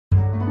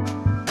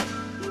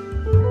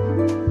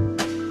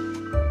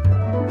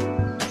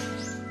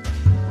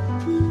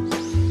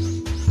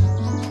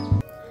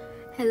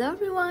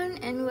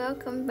everyone, and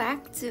welcome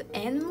back to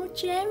Animal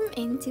Jam.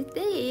 And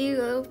today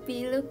we'll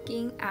be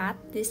looking at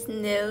this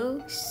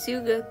new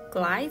sugar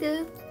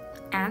glider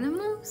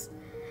animals.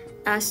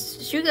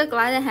 Sugar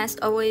glider has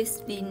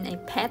always been a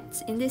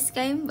pet in this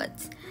game, but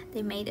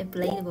they made a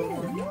bladable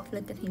one.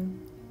 Look at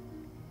him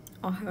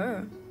or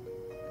her.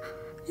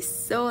 It's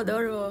so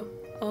adorable.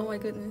 Oh my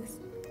goodness.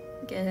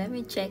 Okay, let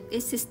me check.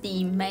 This is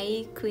the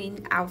May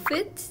Queen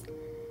outfit.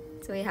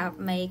 So we have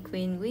May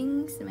Queen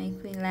wings, May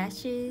Queen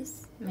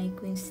lashes, May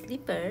Queen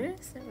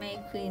slippers, May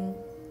Queen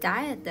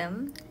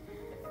diadem,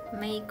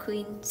 May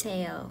Queen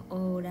tail.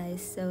 Oh, that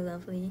is so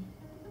lovely.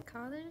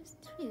 Colors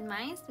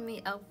reminds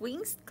me of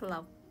Wings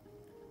Club.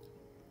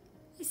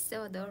 It's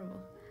so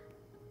adorable.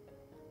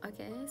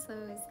 Okay, so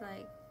it's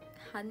like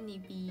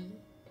honeybee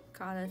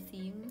color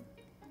theme.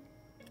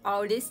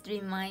 Oh, this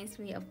reminds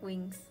me of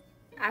Wings.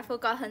 I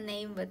forgot her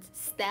name, but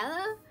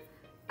Stella?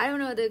 I don't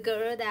know, the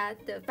girl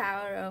that the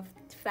power of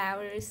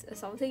flowers or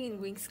something in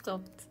Wings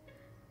Club.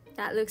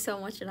 That looks so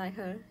much like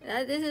her.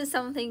 This is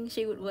something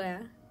she would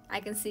wear.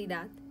 I can see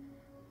that.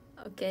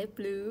 Okay,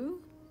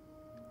 blue.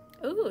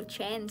 Oh,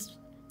 trans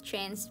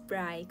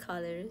bright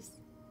colors.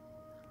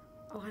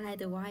 Oh, I like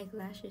the white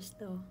lashes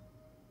though.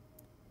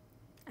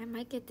 I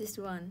might get this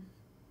one.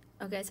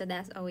 Okay, so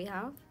that's all we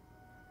have.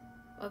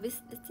 Oh,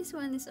 this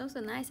one is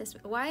also nice as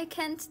well. Why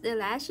can't the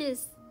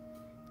lashes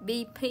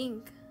be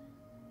pink?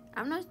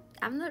 I'm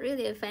not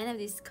really a fan of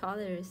these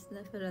colors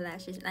for the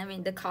lashes. I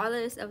mean, the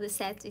colors of the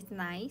set is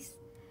nice,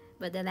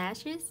 but the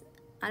lashes,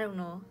 I don't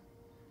know.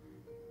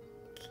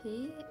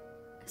 Okay,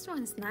 this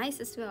one's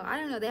nice as well. I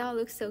don't know, they all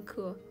look so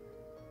cool.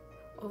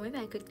 Or maybe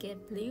I could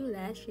get blue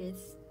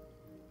lashes.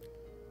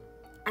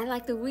 I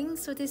like the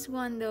wings for this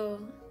one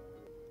though.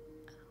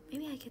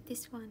 Maybe I get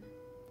this one.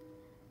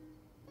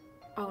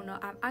 Oh no,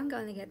 I'm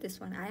gonna get this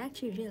one. I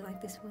actually really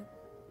like this one.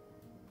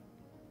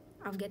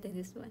 I'm getting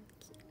this one.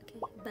 Okay,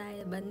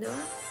 buy a bundle.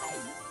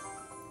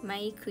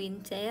 May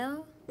Queen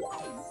tail.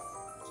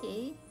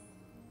 Okay.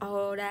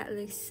 Oh, that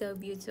looks so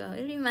beautiful.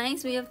 It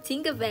reminds me of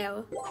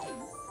Tinkerbell.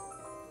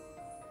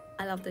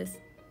 I love this.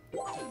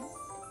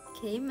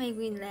 Okay, May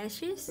Queen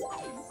lashes.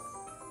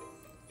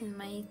 And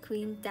May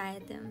Queen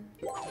diadem.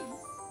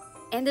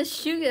 And the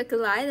sugar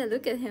glider,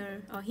 look at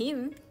her. Or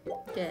him.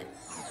 Okay.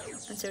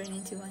 I'm turning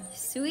into one.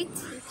 Sweet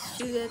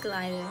sugar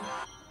glider.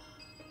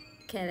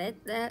 Okay,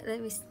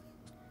 let me...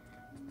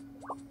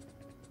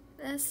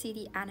 Let's see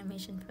the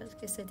animation first.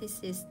 Okay, so this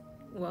is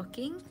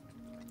walking.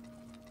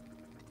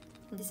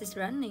 This is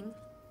running.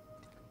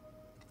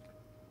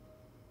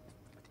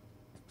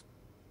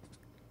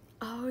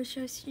 Oh,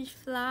 so she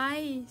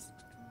flies.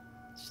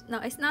 No,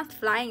 it's not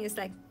flying, it's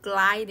like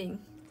gliding.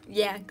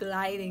 Yeah,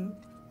 gliding.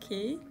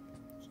 Okay.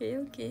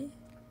 Okay,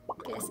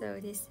 so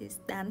this is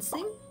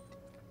dancing.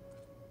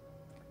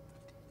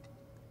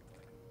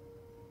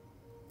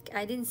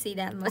 I didn't see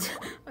that much.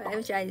 Let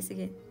me try this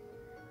again.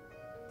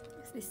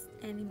 This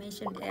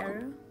animation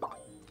error.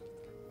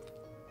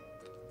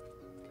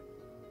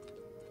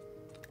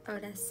 Oh,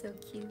 that's so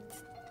cute.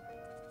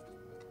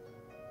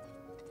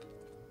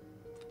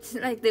 It's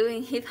like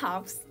doing hip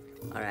hops.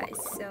 Alright,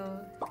 so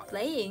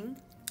playing.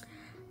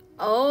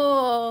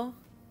 Oh,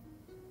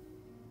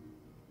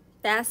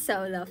 that's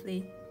so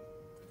lovely.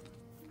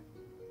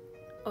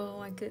 Oh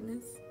my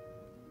goodness.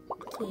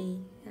 Okay,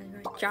 and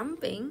we're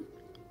jumping.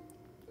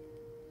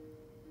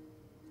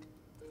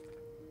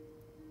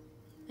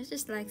 It's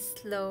just like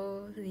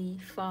slowly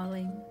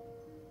falling.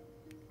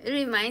 It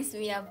reminds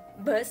me of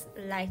Buzz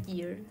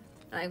Lightyear,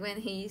 like when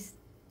he's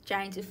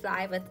trying to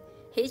fly, but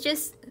he's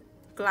just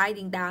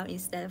gliding down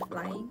instead of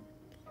flying.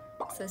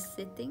 So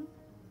sitting,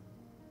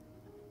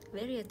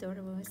 very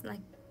adorable. It's like,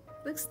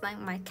 looks like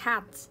my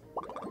cat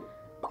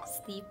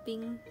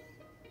sleeping.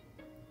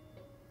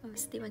 Oh,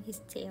 sleep on his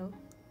tail.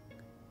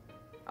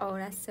 Oh,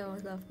 that's so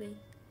lovely.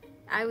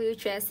 I will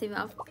dress him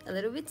up a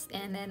little bit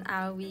and then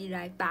I'll be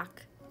right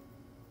back.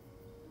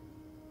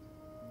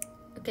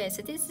 Okay,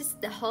 so this is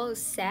the whole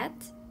set.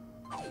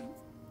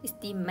 It's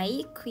the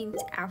May Queen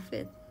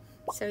outfit.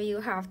 So you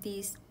have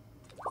these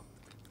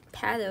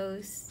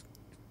pedals,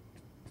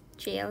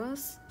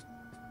 gels,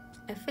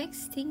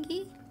 effects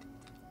thingy.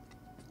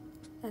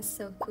 That's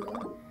so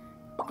cool.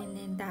 And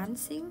then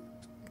dancing.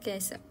 Okay,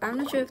 so I'm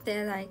not sure if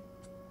they're like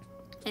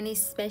any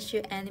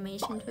special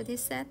animation for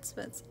these sets,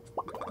 but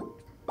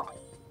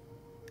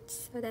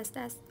so that's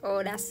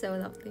oh, that's so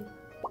lovely.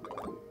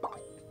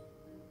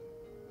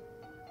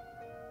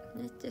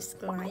 Just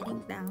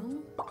gliding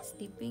down,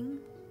 sleeping.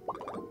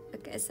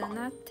 Okay, so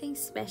nothing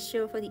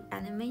special for the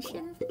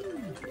animation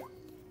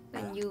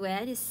when you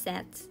wear this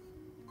set.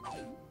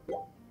 Let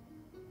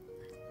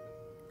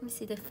me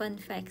see the fun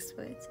facts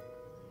for it.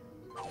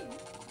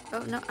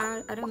 Oh no,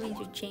 I don't mean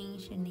to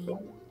change your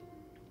name.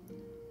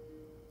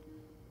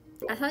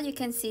 I thought you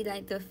can see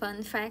like the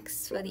fun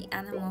facts for the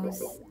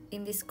animals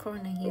in this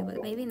corner here,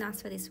 but maybe not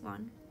for this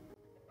one.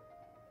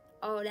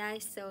 Oh, that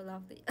is so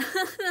lovely.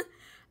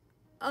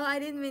 Oh, I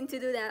didn't mean to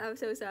do that. I'm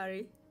so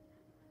sorry.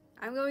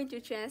 I'm going to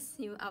dress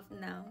him up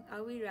now.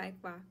 I'll be right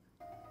back.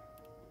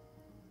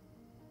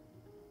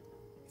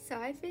 So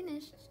I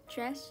finished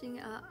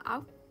dressing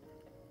up,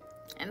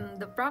 and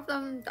the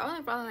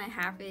only problem I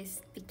have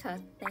is because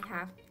they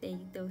have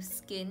those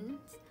skins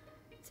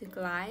to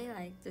glide,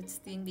 like the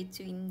skin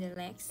between the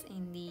legs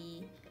and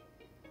the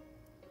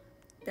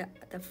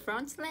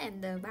front leg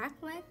and the back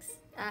legs.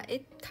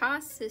 It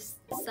causes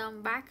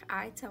some back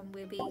item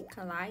will be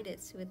collided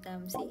with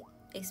them. See,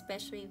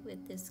 especially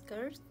with the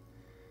skirt,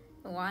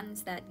 the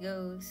ones that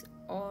goes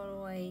all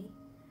the way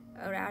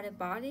around the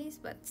bodies,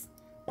 but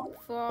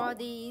for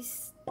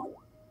these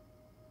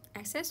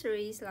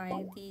accessories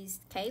like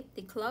these cape,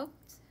 the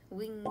cloaks,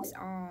 wings,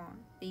 or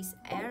these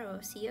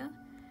arrows here,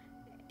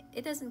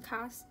 it doesn't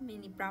cause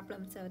many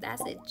problems. So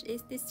that's it.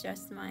 It's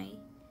just my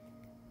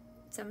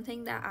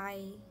something that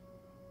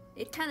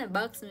it kind of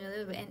bugs me a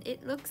little bit, and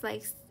it looks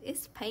like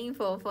it's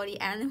painful for the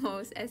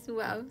animals as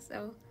well.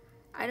 So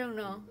I don't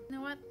know. You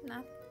know what?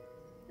 Not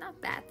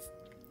bad.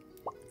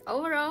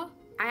 Overall,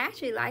 I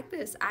actually like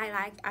this.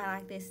 I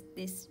like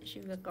this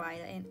sugar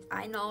glider, and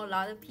I know a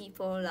lot of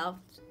people love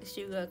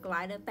sugar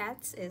glider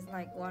pets. It's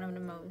like one of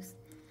the most,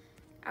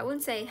 I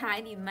wouldn't say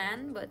high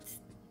demand, but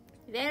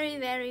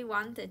very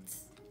wanted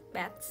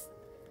pets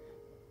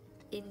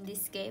in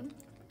this game.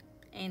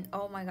 And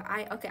oh my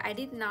god, I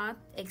did not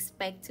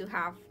expect to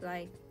have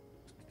like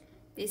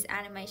this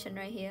animation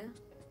right here.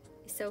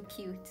 It's so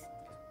cute.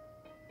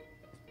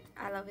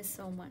 I love it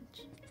so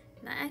much.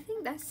 Now I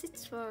think that's it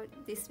for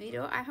this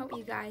video. I hope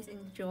you guys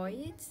enjoy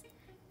it.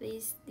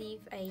 Please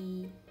leave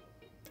a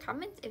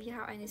comment if you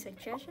have any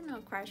suggestion or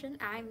question.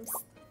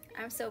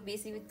 I'm so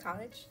busy with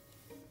college,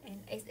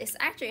 and it's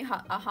actually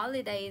a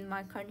holiday in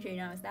my country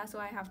now, so that's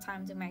why I have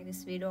time to make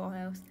this video. Or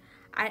else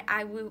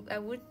I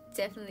would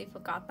definitely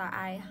forgot that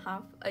I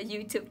have a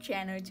YouTube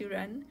channel to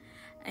run.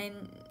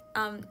 And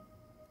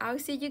I'll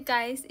see you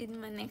guys in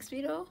my next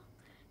video,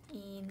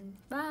 and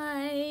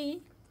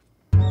bye.